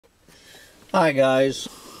Hi guys.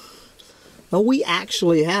 Well, we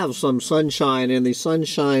actually have some sunshine in the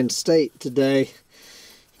Sunshine State today.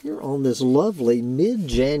 Here on this lovely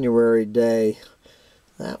mid-January day.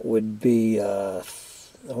 That would be, are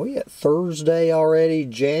we at Thursday already?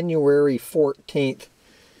 January 14th,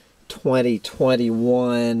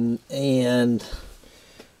 2021. And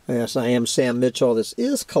yes, I am Sam Mitchell. This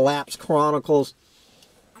is Collapse Chronicles.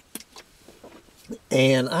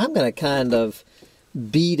 And I'm going to kind of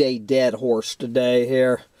beat a dead horse today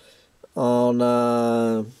here on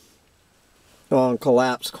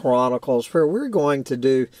Collapse Chronicles, where we're going to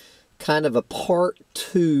do kind of a part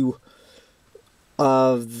 2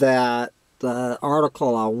 of that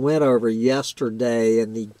article I went over yesterday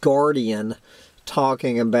in The Guardian,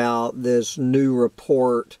 talking about this new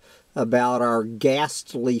report about our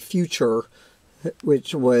ghastly future,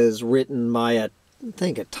 which was written by I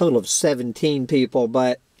think a total of 17 people,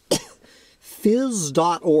 but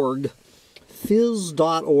phys.org,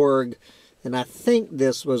 and I think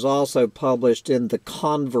this was also published in The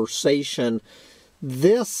Conversation.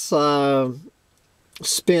 This spin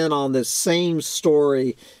on this same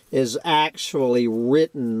story is actually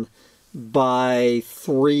written by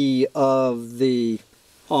 3 of the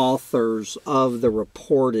authors of the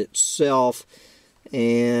report itself,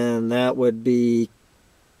 and that would be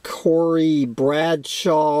Corey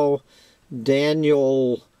Bradshaw,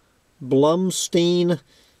 Daniel Blumstein,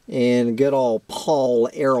 and good old Paul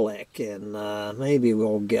Ehrlich. And maybe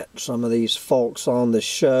we'll get some of these folks on the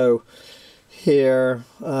show here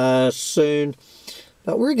soon.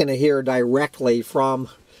 But we're going to hear directly from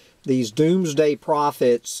these doomsday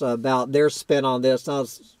prophets about their spin on this. Now,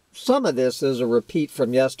 some of this is a repeat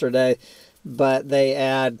from yesterday, but they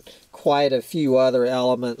add quite a few other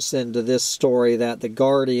elements into this story that The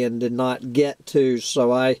Guardian did not get to,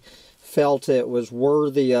 so I felt it was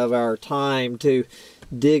worthy of our time to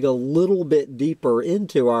dig a little bit deeper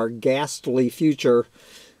into our ghastly future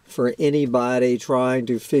for anybody trying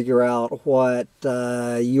to figure out what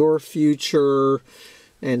your future,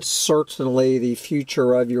 and certainly the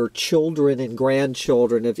future of your children and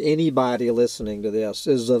grandchildren, if anybody listening to this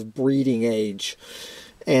is of breeding age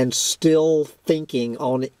and still thinking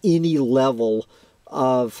on any level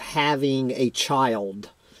of having a child.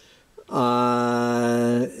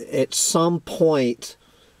 At some point,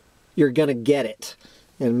 you're going to get it.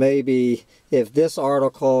 And maybe if this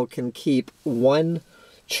article can keep one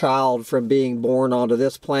child from being born onto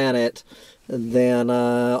this planet, then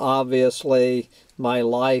obviously my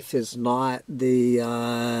life is not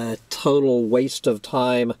the total waste of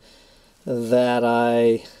time that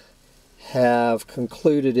I have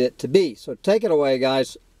concluded it to be. So take it away,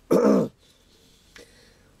 guys.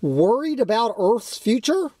 Worried about Earth's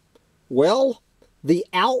future? Well, the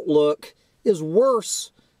outlook is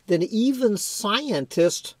worse than even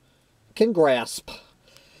scientists can grasp.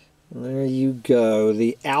 There you go.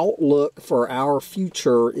 The outlook for our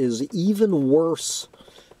future is even worse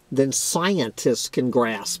than scientists can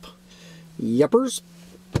grasp. Yuppers.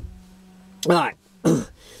 All right.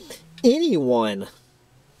 Anyone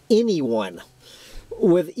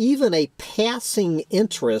with even a passing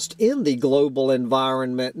interest in the global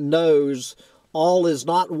environment knows all is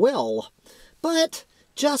not well. But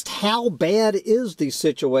just how bad is the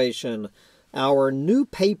situation? Our new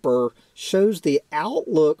paper shows the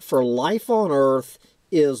outlook for life on Earth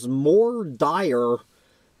is more dire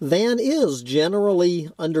than is generally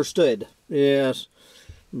understood. Yes,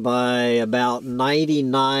 by about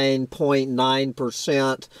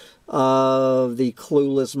 99.9% of the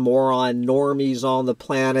clueless moron normies on the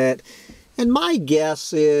planet. And my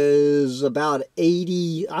guess is about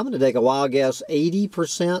 80, I'm going to take a wild guess,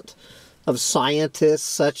 80% of scientists,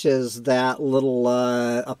 such as that little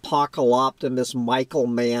apocalyptimist Michael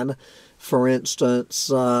man, for instance,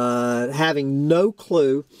 having no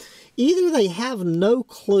clue. Either they have no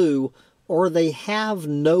clue or they have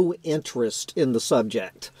no interest in the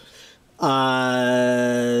subject. It's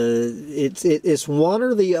one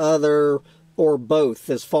or the other, or both,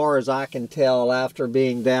 as far as I can tell, after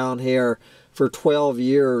being down here for 12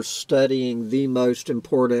 years studying the most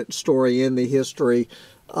important story in the history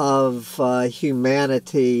of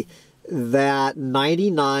humanity, that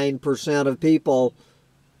 99% of people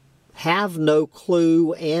have no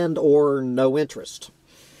clue and or no interest.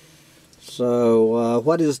 So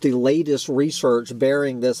what is the latest research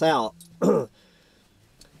bearing this out?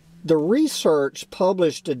 The research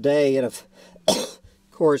published today, and of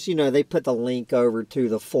course, you know, they put the link over to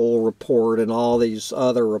the full report and all these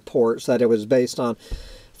other reports that it was based on.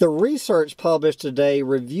 The research published today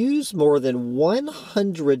reviews more than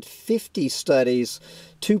 150 studies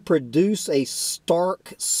to produce a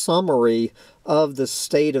stark summary of the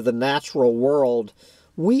state of the natural world,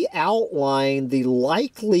 we outline the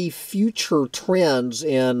likely future trends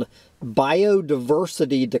in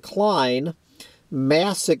biodiversity decline,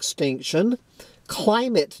 mass extinction,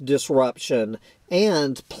 climate disruption,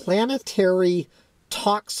 and planetary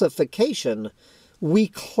toxification. We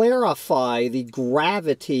clarify the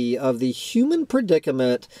gravity of the human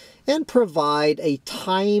predicament and provide a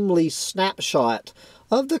timely snapshot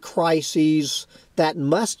of the crises that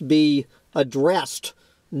must be addressed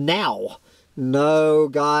now. No,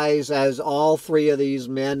 guys, as all three of these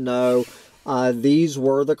men know, these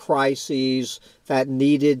were the crises that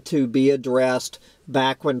needed to be addressed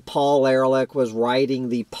back when Paul Ehrlich was writing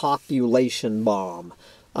the population bomb.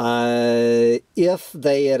 If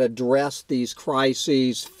they had addressed these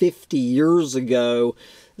crises 50 years ago,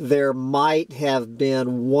 there might have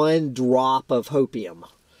been one drop of hopium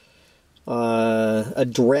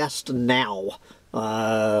addressed now.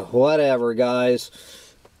 Whatever, guys.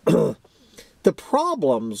 The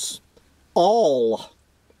problems all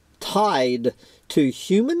tied to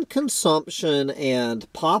human consumption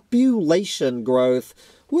and population growth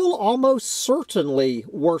will almost certainly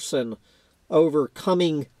worsen over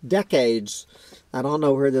coming decades. I don't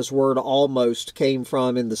know where this word almost came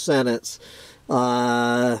from in the sentence.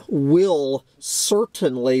 Will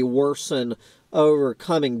certainly worsen over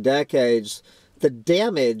coming decades. The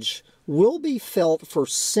damage will be felt for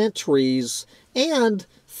centuries and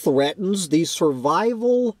threatens the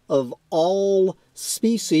survival of all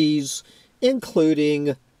species,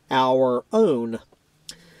 including our own.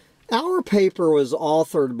 Our paper was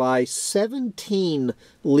authored by 17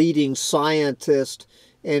 leading scientists,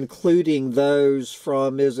 including those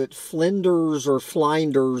from, is it Flinders or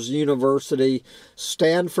Flinders University,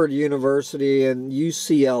 Stanford University, and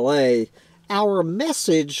UCLA. Our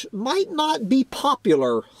message might not be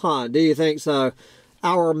popular, huh? Do you think so?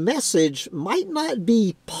 Our message might not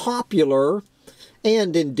be popular,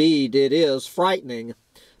 and indeed it is frightening,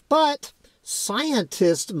 but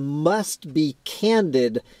scientists must be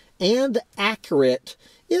candid and accurate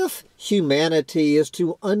if humanity is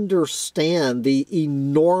to understand the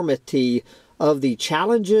enormity of the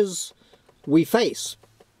challenges we face.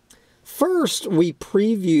 First, we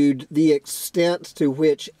previewed the extent to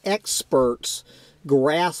which experts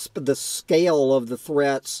grasp the scale of the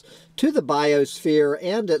threats to the biosphere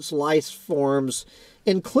and its life forms,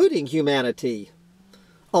 including humanity.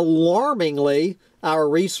 Alarmingly, our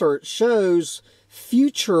research shows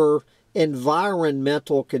future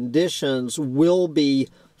environmental conditions will be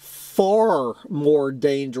far more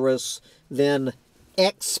dangerous than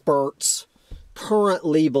experts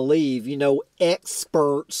currently believe. You know,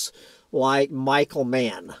 experts like Michael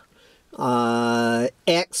Mann,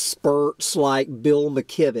 experts like Bill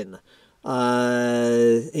McKibben,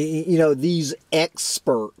 you know, these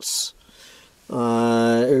experts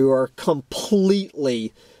who are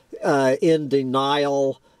completely in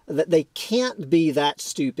denial that they can't be that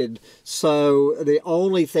stupid. So the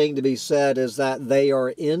only thing to be said is that they are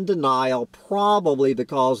in denial, probably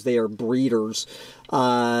because they are breeders,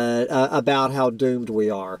 about how doomed we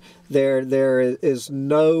are. There is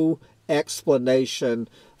no explanation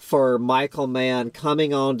for Michael Mann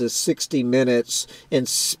coming on to 60 Minutes and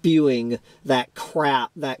spewing that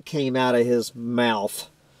crap that came out of his mouth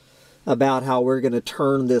about how we're going to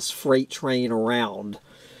turn this freight train around.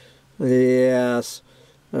 Yes.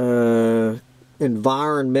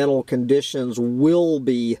 Environmental conditions will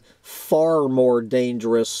be far more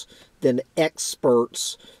dangerous than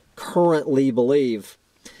experts currently believe.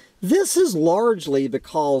 This is largely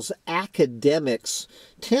because academics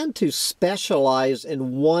tend to specialize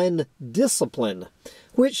in one discipline,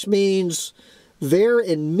 which means they're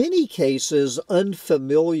in many cases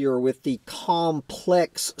unfamiliar with the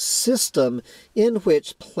complex system in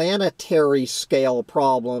which planetary scale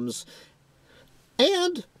problems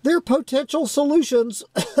and their potential solutions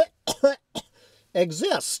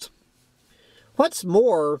exist. What's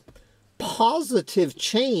more, positive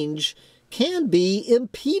change can be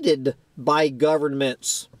impeded by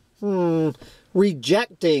governments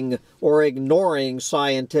rejecting or ignoring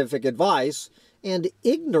scientific advice and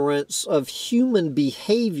ignorance of human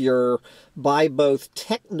behavior by both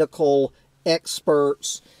technical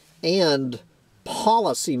experts and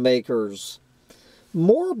policymakers.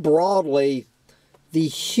 More broadly, the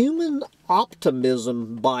human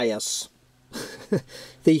optimism bias.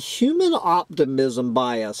 The human optimism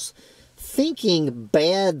bias, thinking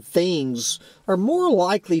bad things are more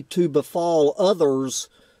likely to befall others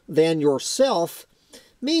than yourself,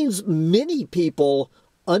 means many people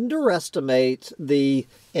underestimate the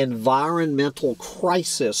environmental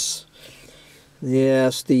crisis.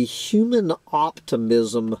 Yes, the human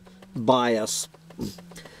optimism bias.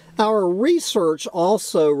 Our research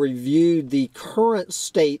also reviewed the current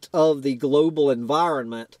state of the global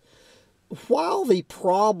environment. While the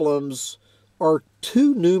problems are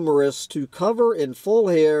too numerous to cover in full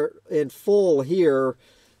here,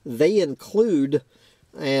 they include,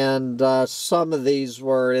 and some of these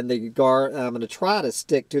were in the I'm going to try to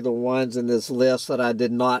stick to the ones in this list that I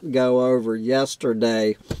did not go over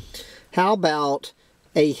yesterday. How about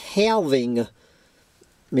a halving,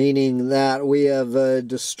 meaning that we have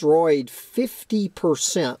destroyed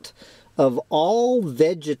 50% of all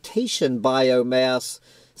vegetation biomass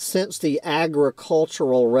since the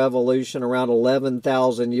agricultural revolution around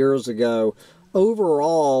 11,000 years ago.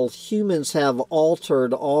 Overall, humans have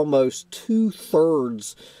altered almost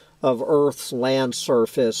 2/3 of Earth's land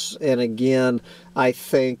surface. And again, I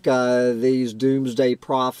think these doomsday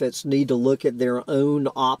prophets need to look at their own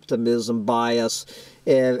optimism bias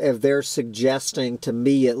if they're suggesting, to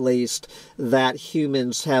me at least, that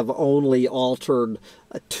humans have only altered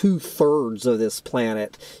 2/3 of this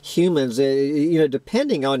planet. Humans,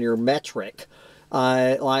 depending on your metric,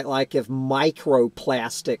 like if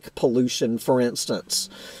microplastic pollution, for instance,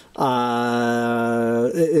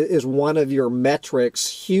 is one of your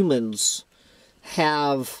metrics, humans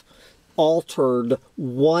have altered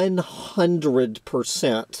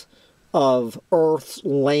 100% of Earth's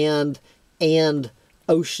land and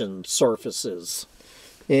ocean surfaces.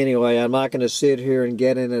 Anyway, I'm not going to sit here and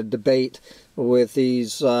get in a debate with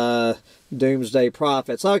these doomsday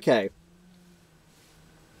prophets. Okay.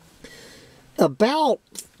 About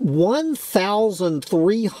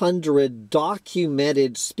 1,300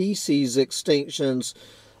 documented species extinctions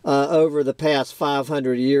over the past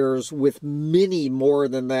 500 years, with many more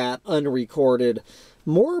than that unrecorded.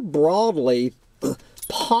 More broadly,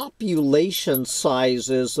 population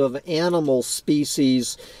sizes of animal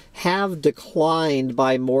species have declined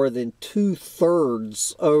by more than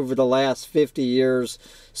 2/3 over the last 50 years,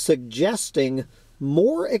 suggesting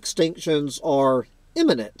more extinctions are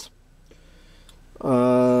imminent.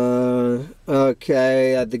 Okay,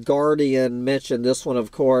 The Guardian mentioned this one,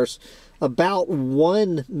 of course. About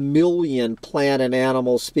 1 million plant and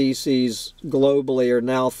animal species globally are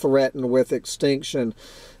now threatened with extinction.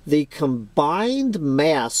 The combined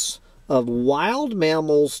mass of wild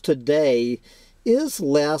mammals today is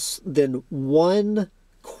less than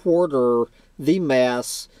 1/4 the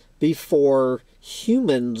mass before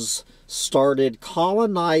humans started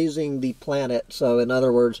colonizing the planet. So in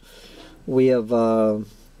other words, we have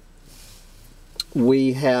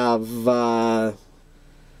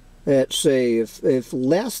let's see, if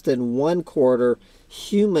less than 1/4,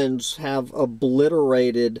 humans have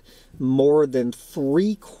obliterated more than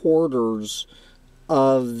 3/4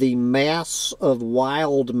 of the mass of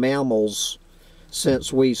wild mammals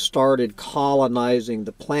since we started colonizing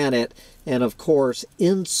the planet. And of course,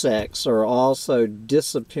 insects are also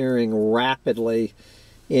disappearing rapidly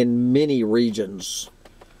in many regions.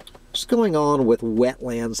 What's going on with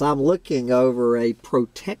wetlands? I'm looking over a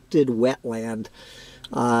protected wetland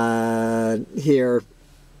here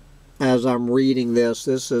as I'm reading this.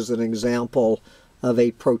 This is an example of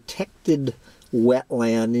a protected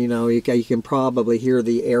wetland. You can probably hear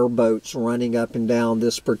the airboats running up and down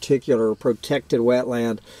this particular protected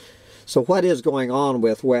wetland. So what is going on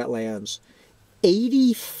with wetlands?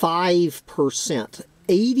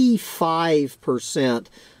 85%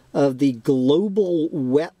 of the global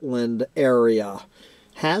wetland area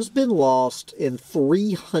has been lost in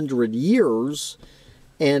 300 years,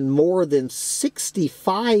 and more than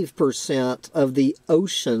 65% of the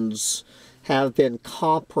oceans have been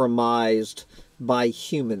compromised by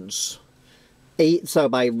humans. So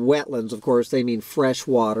by wetlands, of course, they mean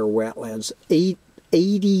freshwater wetlands.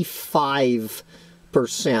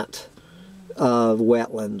 85% of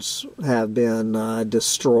wetlands have been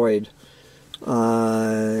destroyed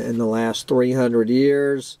in the last 300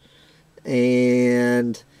 years.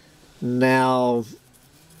 And now,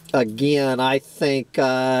 again, I think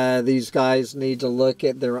these guys need to look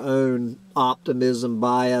at their own optimism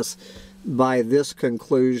bias by this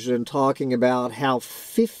conclusion, talking about how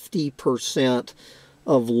 50%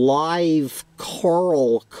 of live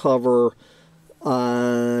coral cover,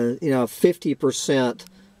 50%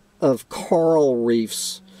 of coral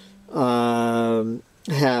reefs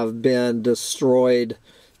have been destroyed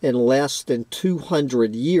in less than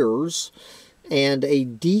 200 years, and a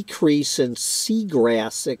decrease in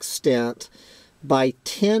seagrass extent by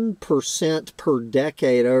 10% per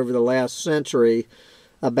decade over the last century.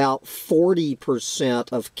 About 40%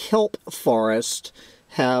 of kelp forests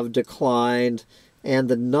have declined, and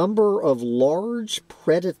the number of large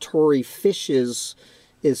predatory fishes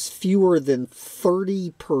is fewer than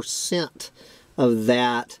 30% of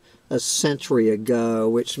that a century ago,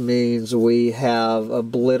 which means we have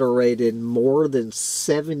obliterated more than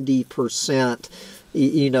 70%,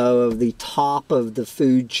 of the top of the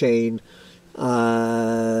food chain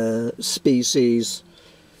species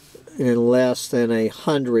in less than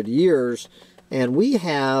 100 years. And we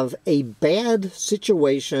have a bad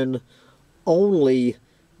situation only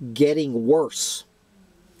getting worse.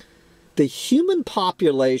 The human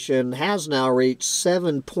population has now reached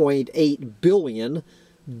 7.8 billion,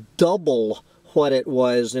 double what it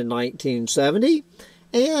was in 1970,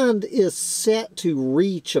 and is set to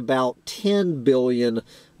reach about 10 billion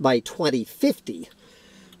by 2050.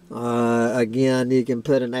 Again, you can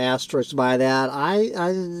put an asterisk by that.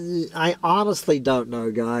 I honestly don't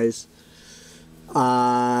know, guys.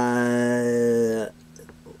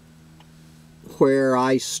 Where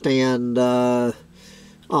I stand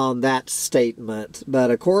on that statement.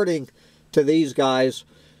 But according to these guys,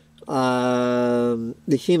 the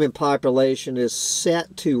human population is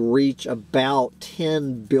set to reach about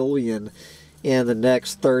 10 billion in the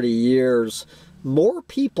next 30 years. More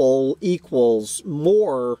people equals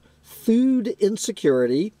more food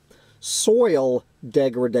insecurity, soil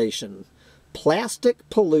degradation, plastic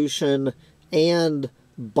pollution, and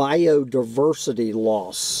biodiversity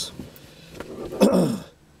loss.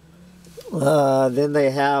 Then they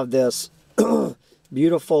have this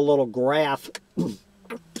beautiful little graph, this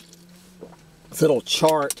little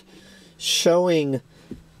chart showing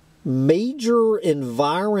major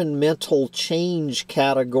environmental change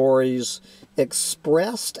categories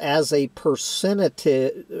expressed as a percentage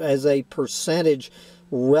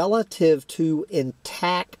relative to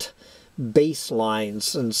intact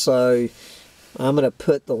baselines. And so I'm going to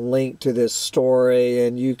put the link to this story,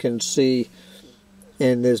 and you can see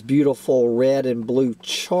in this beautiful red and blue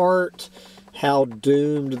chart how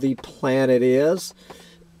doomed the planet is.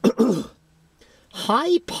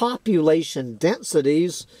 High population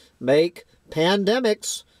densities make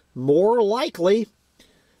pandemics more likely.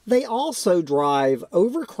 They also drive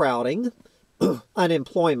overcrowding,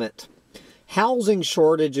 unemployment, housing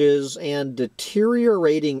shortages, and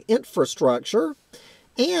deteriorating infrastructure,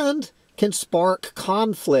 and can spark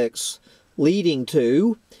conflicts leading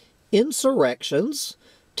to insurrections,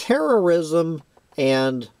 terrorism,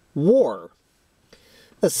 and war.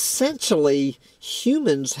 Essentially,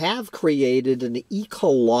 humans have created an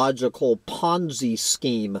ecological Ponzi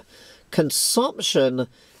scheme. Consumption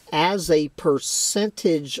as a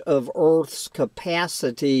percentage of Earth's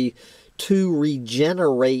capacity to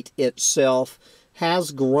regenerate itself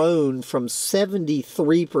has grown from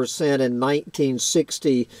 73% in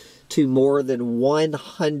 1960 to more than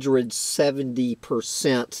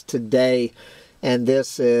 170% today. And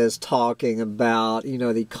this is talking about,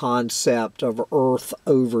 the concept of Earth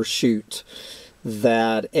overshoot,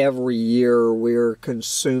 that every year we're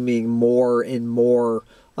consuming more and more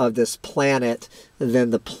of this planet than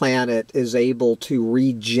the planet is able to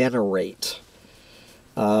regenerate,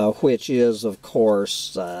 which is, of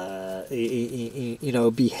course,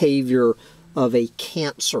 behavior of a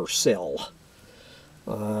cancer cell.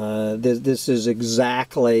 This is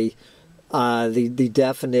exactly the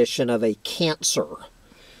definition of a cancer,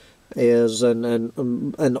 is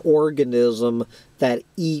an organism that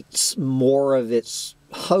eats more of its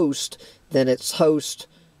host than its host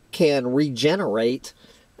can regenerate,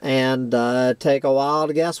 and take a while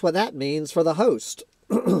to guess what that means for the host.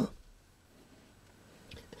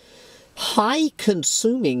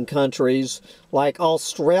 High-consuming countries like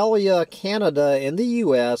Australia, Canada, and the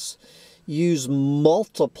U.S. use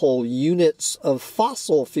multiple units of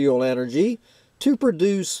fossil fuel energy to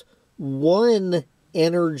produce one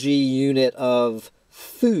energy unit of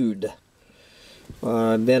food.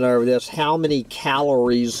 Then over this, how many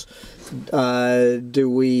calories do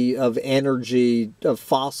we of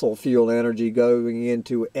fossil fuel energy going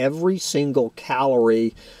into every single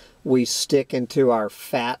calorie we stick into our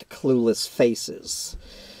fat, clueless faces?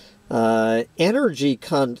 Energy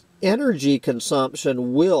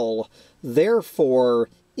consumption will therefore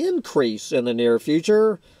increase in the near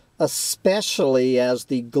future, especially as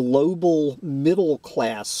the global middle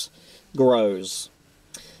class grows.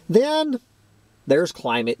 Then there's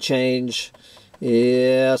climate change.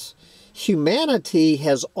 Yes, humanity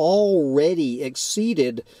has already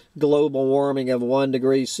exceeded global warming of 1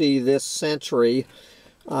 degree C this century.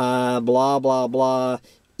 Blah, blah, blah.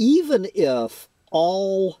 Even if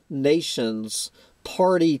all nations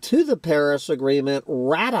party to the Paris Agreement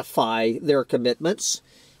ratify their commitments,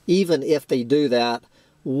 even if they do that,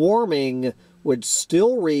 warming would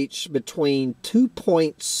still reach between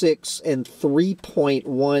 2.6 and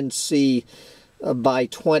 3.1 C by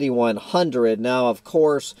 2100. Now, of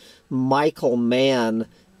course, Michael Mann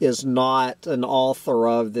is not an author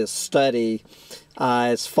of this study,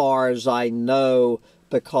 as far as I know,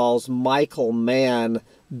 because Michael Mann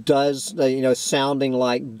does, sounding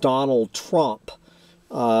like Donald Trump.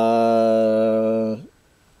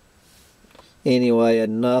 Anyway,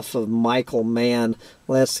 enough of Michael Mann.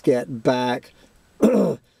 Let's get back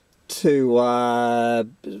to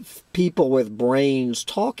people with brains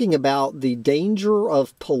talking about the danger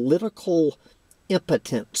of political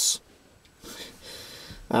impotence.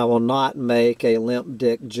 I will not make a limp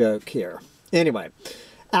dick joke here. Anyway,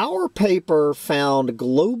 our paper found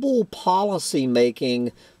global policy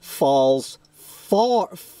making falls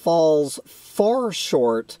far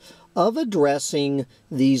short of addressing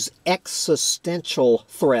these existential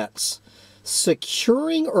threats.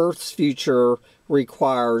 Securing Earth's future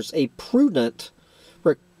requires prudent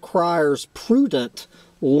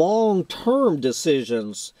long-term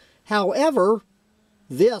decisions. However,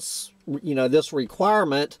 this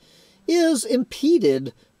requirement is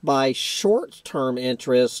impeded by short-term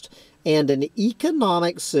interest and an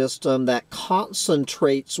economic system that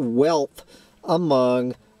concentrates wealth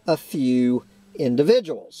among a few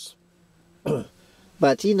individuals.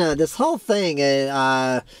 But, this whole thing,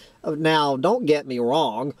 now, don't get me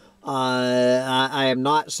wrong, I am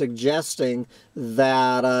not suggesting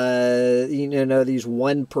that, these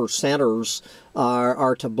one percenters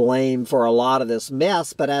are to blame for a lot of this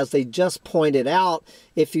mess, but as they just pointed out,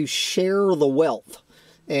 if you share the wealth,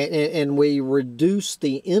 and we reduce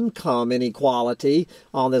the income inequality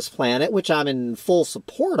on this planet, which I'm in full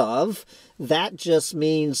support of, that just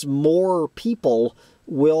means more people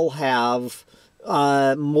will have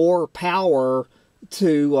more power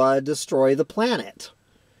to destroy the planet.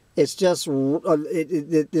 It's just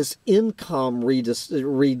this income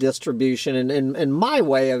redistribution, and my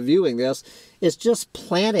way of viewing this is just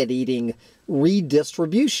planet-eating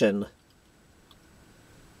redistribution.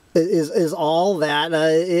 Is all that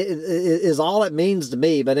is all it means to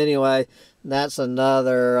me. But anyway, that's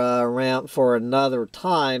another rant for another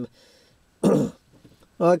time.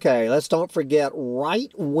 Okay, let's don't forget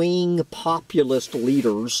right-wing populist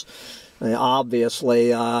leaders. Obviously,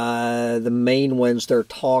 the main ones they're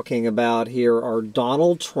talking about here are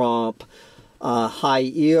Donald Trump,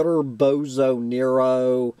 Jair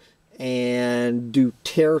Bolsonaro, and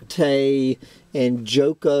Duterte, and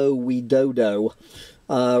Joko Widodo.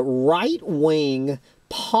 Right-wing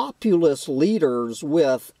populist leaders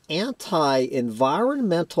with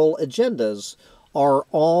anti-environmental agendas are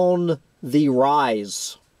on the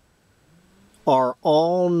rise.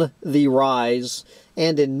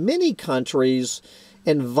 And in many countries,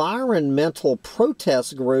 environmental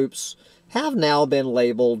protest groups have now been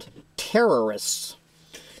labeled terrorists.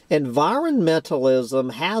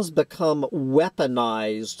 Environmentalism has become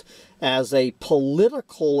weaponized as a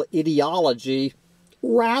political ideology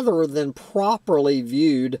rather than properly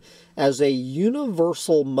viewed as a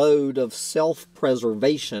universal mode of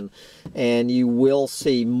self-preservation. And you will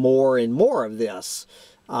see more and more of this.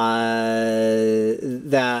 As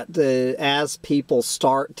people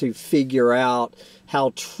start to figure out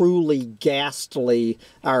how truly ghastly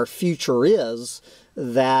our future is,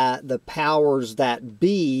 that the powers that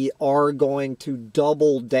be are going to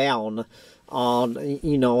double down on,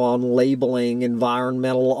 on labeling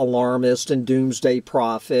environmental alarmists and doomsday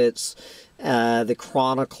prophets, the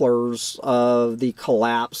chroniclers of the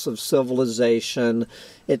collapse of civilization,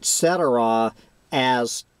 etc.,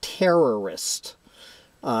 as terrorists.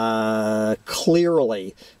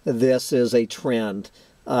 Clearly, this is a trend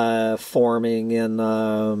forming in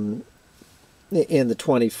the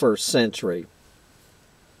 21st century.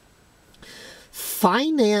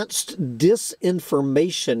 Financed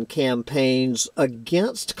disinformation campaigns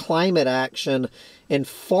against climate action and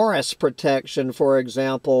forest protection, for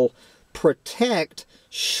example, protect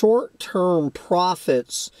short-term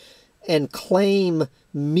profits and claim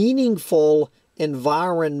meaningful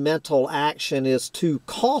environmental action is too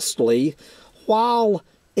costly, while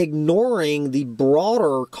ignoring the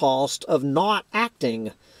broader cost of not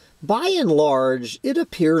acting. By and large, it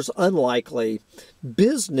appears unlikely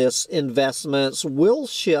business investments will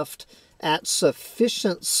shift at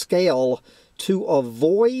sufficient scale to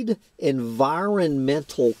avoid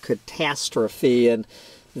environmental catastrophe. And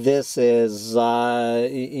this is,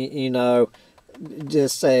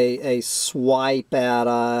 just a swipe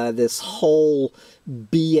at this whole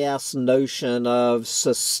BS notion of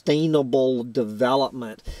sustainable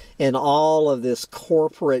development and all of this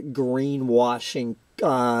corporate greenwashing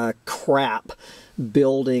crap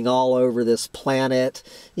building all over this planet.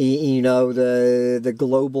 You know, the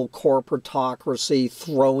global corporatocracy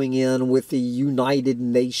throwing in with the United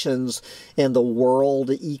Nations and the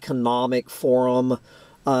World Economic Forum,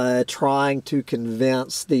 trying to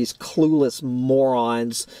convince these clueless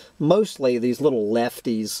morons, mostly these little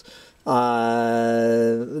lefties,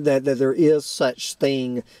 that there is such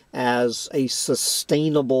thing as a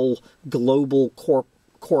sustainable global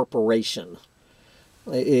corporation.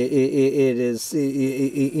 It is,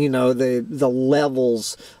 you know, the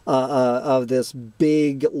levels of this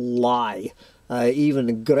big lie.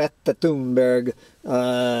 Even Greta Thunberg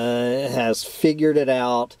has figured it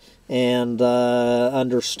out and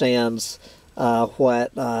understands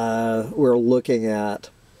what we're looking at.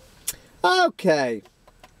 Okay.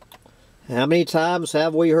 How many times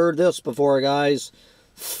have we heard this before, guys?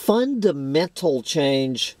 Fundamental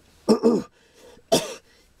change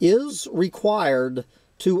is required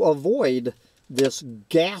to avoid this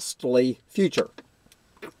ghastly future.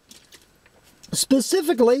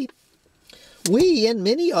 Specifically, we and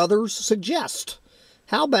many others suggest,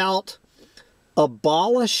 how about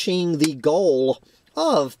abolishing the goal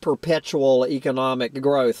of perpetual economic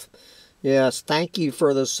growth? Yes, thank you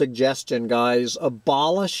for the suggestion, guys.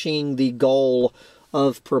 Abolishing the goal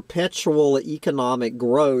of perpetual economic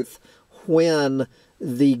growth, when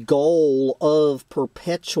the goal of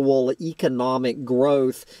perpetual economic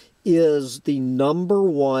growth is the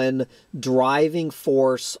 #1 driving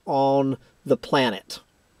force on the planet.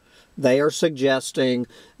 They are suggesting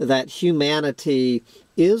that humanity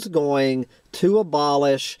is going to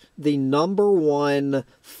abolish the #1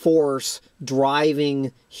 force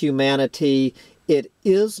driving humanity. It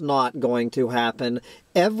is not going to happen.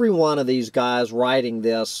 Every one of these guys writing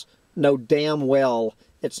this know damn well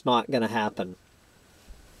it's not going to happen.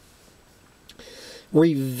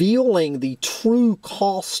 Revealing the true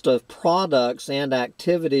cost of products and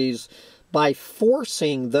activities by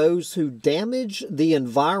forcing those who damage the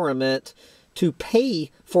environment to pay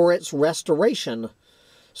for its restoration,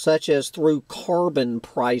 such as through carbon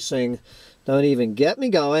pricing. Don't even get me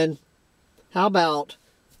going. How about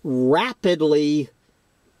rapidly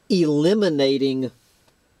eliminating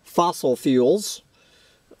fossil fuels?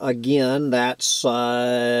 Again, that's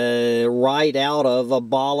right out of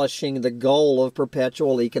abolishing the goal of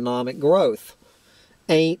perpetual economic growth.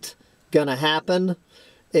 Ain't gonna happen.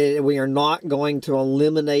 We are not going to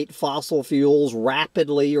eliminate fossil fuels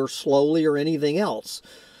rapidly or slowly or anything else.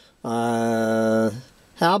 How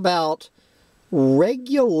about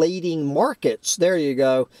regulating markets? There you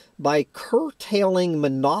go. By curtailing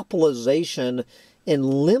monopolization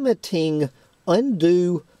and limiting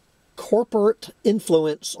undue corporate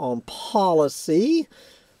influence on policy,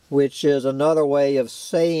 which is another way of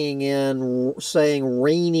saying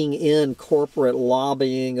reining in corporate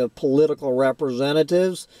lobbying of political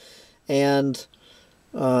representatives. And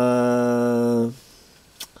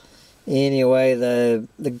anyway,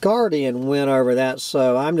 the Guardian went over that,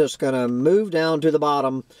 so I'm just going to move down to the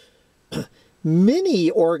bottom. Many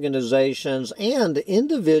organizations and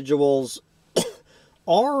individuals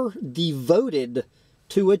are devoted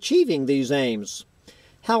to achieving these aims.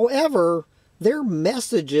 However, their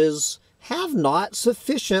messages have not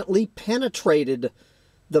sufficiently penetrated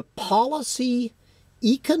the policy,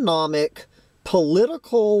 economic,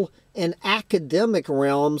 political, and academic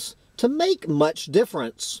realms to make much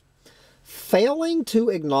difference. Failing to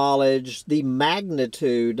acknowledge the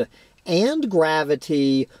magnitude and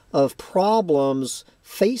gravity of problems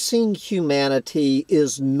facing humanity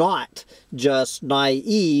is not just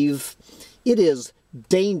naive, it is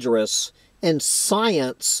dangerous, and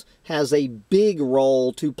science has a big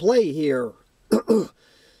role to play here.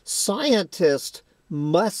 Scientists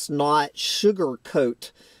must not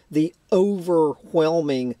sugarcoat the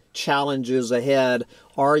overwhelming challenges ahead.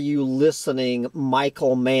 Are you listening,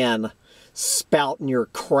 Michael Mann, spouting your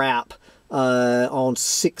crap on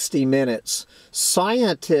 60 Minutes?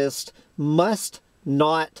 Scientists must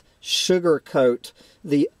not sugarcoat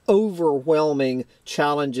the overwhelming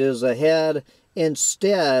challenges ahead.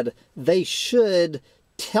 Instead, they should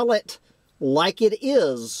tell it like it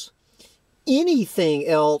is. Anything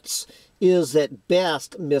else is at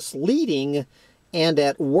best misleading and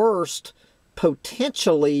at worst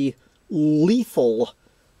potentially lethal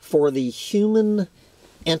for the human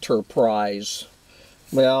enterprise.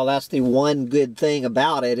 Well, that's the one good thing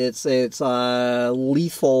about it. It's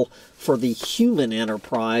lethal for the human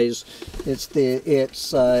enterprise. It's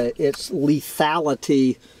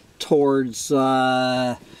lethality towards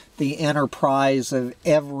the enterprise of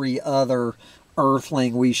every other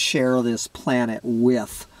earthling we share this planet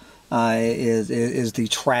with, is the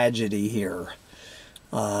tragedy here.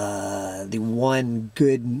 The one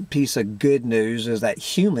good piece of good news is that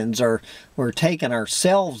humans we're taking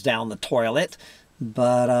ourselves down the toilet,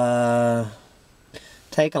 but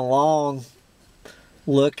take a long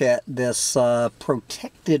look at this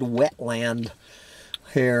protected wetland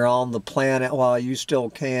here on the planet while you still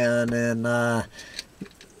can, and the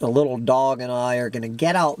little dog and I are going to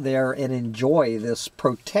get out there and enjoy this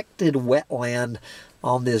protected wetland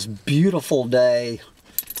on this beautiful day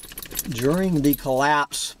during the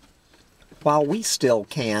collapse while we still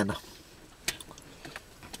can.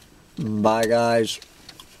 Bye, guys.